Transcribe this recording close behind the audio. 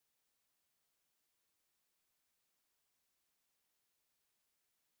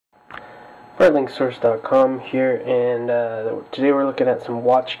BreitlinkSource.com here, and today we're looking at some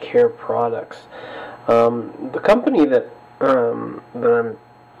watch care products. The company that I'm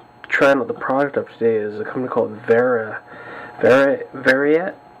trying out the product of today is a company called Veraet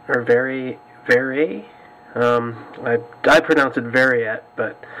or Veraet. I pronounce it Veraet,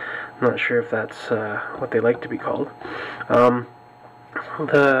 but I'm not sure if that's what they like to be called.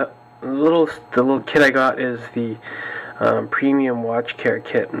 The little kit I got is the premium watch care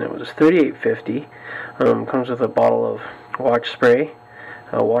kit, and it was $38.50. Comes with a bottle of watch spray,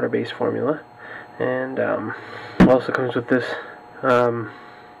 a water-based formula, and also comes with this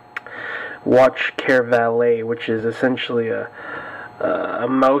watch care valet, which is essentially a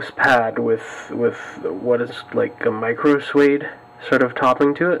mouse pad with what is like a micro suede sort of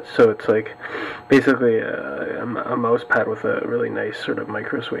topping to it. So it's like basically a mouse pad with a really nice sort of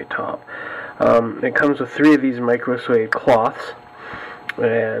micro suede top. It comes with 3 of these micro suede cloths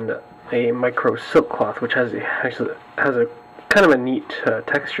and a micro silk cloth, which actually has a kind of a neat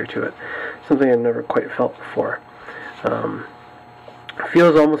texture to it, something I've never quite felt before. It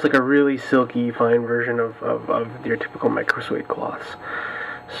feels almost like a really silky, fine version of your typical micro suede cloths.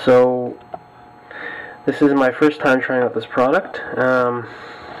 So this is my first time trying out this product,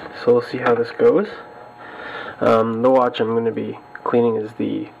 so we'll see how this goes. The watch I'm going to be cleaning is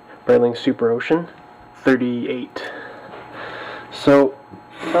the Breitling Super Ocean 38. So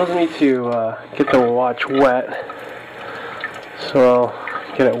it tells me to get the watch wet, so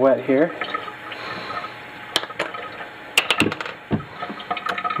I'll get it wet here.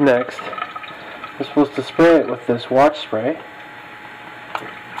 Next, I'm supposed to spray it with this watch spray.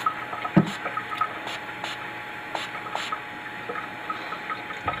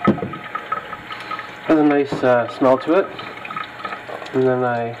 Has a nice smell to it. And then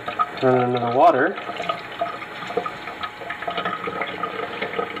I run it into the water.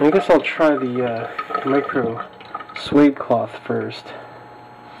 I guess I'll try the micro suede cloth first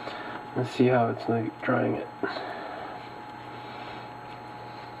and see how it's like drying it.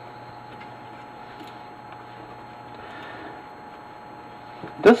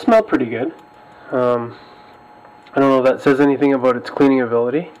 It does smell pretty good. I don't know if that says anything about its cleaning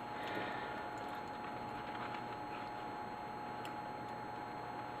ability.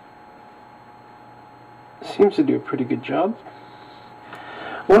 Seems to do a pretty good job.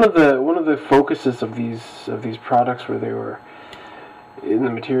 One of the focuses of these products where they were in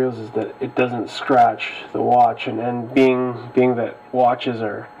the materials is that it doesn't scratch the watch, and being that watches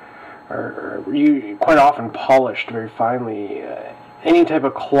are quite often polished very finely, any type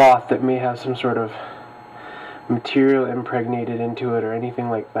of cloth that may have some sort of material impregnated into it or anything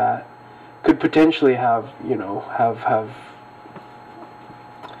like that could potentially have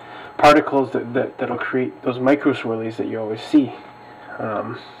particles that'll create those micro swirlies that you always see.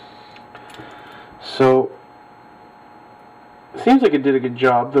 So it seems like it did a good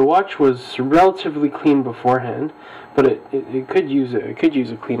job. The watch was relatively clean beforehand, but it could use a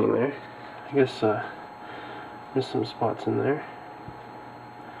cleaning there. I guess there's some spots in there.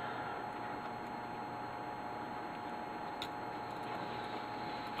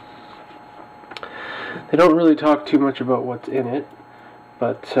 They don't really talk too much about what's in it,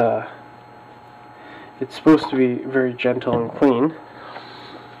 but it's supposed to be very gentle and clean.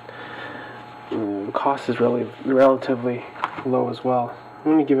 The cost is really relatively low as well. I'm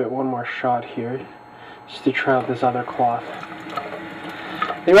going to give it one more shot here, just to try out this other cloth.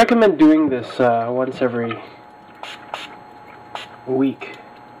 They recommend doing this once every week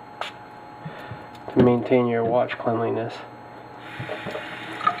to maintain your watch cleanliness.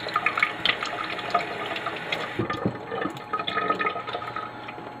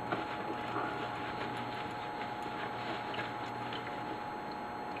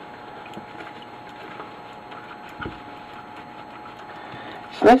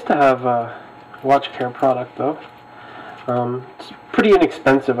 It's nice to have a watch care product, though. It's pretty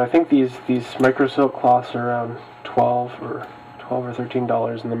inexpensive. I think these micro silk cloths are around $12 or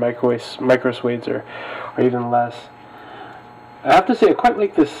 $13, and the micro suedes are even less. I have to say, I quite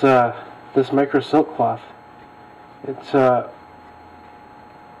like this this micro silk cloth. It's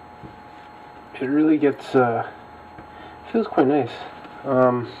it really gets feels quite nice.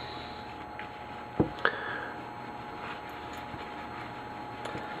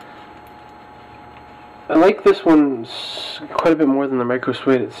 I like this one quite a bit more than the micro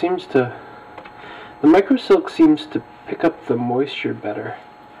suede. The micro silk seems to pick up the moisture better.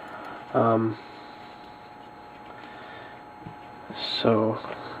 So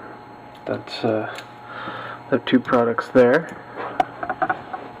that's the 2 products there.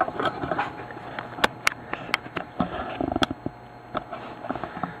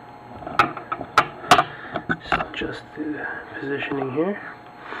 positioning here.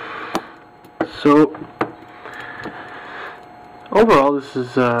 So overall, this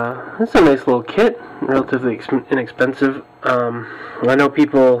is a nice little kit, relatively inexpensive. I know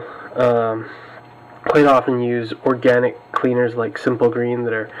people quite often use organic cleaners like Simple Green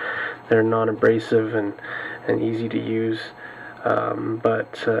that are non-abrasive and easy to use.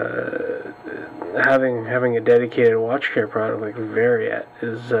 But having a dedicated watch care product like Veraet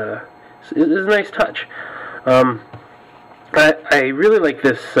is a nice touch. I really like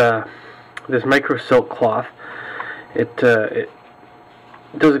this this micro silk cloth. It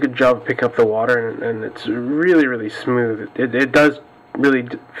does a good job of picking up the water, and it's really smooth. It does really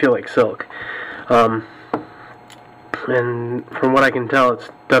feel like silk. And from what I can tell, it's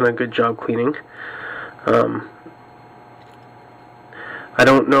done a good job cleaning. I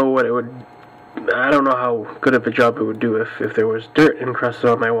don't know how good of a job it would do if there was dirt encrusted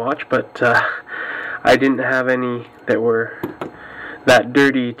on my watch, but I didn't have any that were that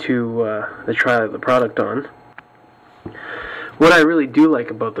dirty to try the product on. What I really do like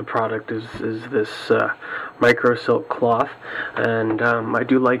about the product is this micro silk cloth, and I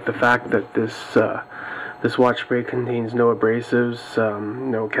do like the fact that this watch spray contains no abrasives,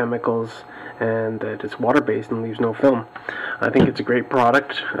 no chemicals, and that it's water-based and leaves no film. I think it's a great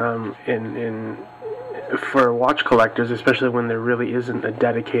product for watch collectors, especially when there really isn't a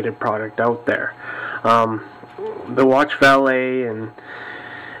dedicated product out there. The Watch Valet and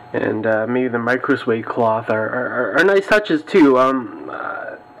maybe the micro suede cloth are nice touches too.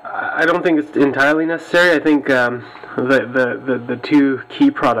 I don't think it's entirely necessary. I think the two key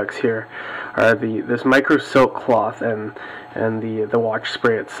products here are this micro silk cloth and the watch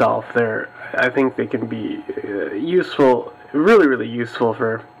spray itself. I think they can be useful, really useful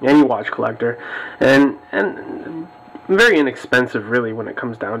for any watch collector, and very inexpensive really when it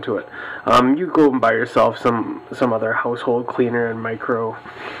comes down to it. You go and buy yourself some other household cleaner and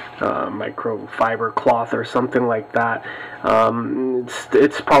microfiber cloth or something like that.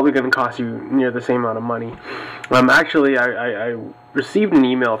 It's probably going to cost you near the same amount of money. Actually, I received an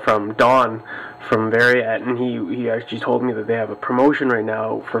email from Don from Veraet, and he actually told me that they have a promotion right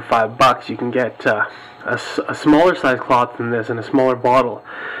now for $5. You can get a smaller size cloth than this and a smaller bottle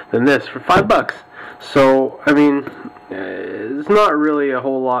than this for $5. So I mean, it's not really a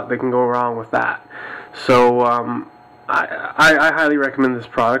whole lot that can go wrong with that. So I highly recommend this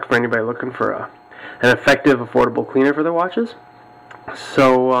product for anybody looking for an effective, affordable cleaner for their watches.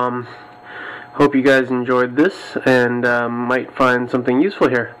 So hope you guys enjoyed this and might find something useful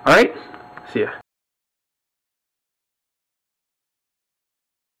here. Alright, see ya.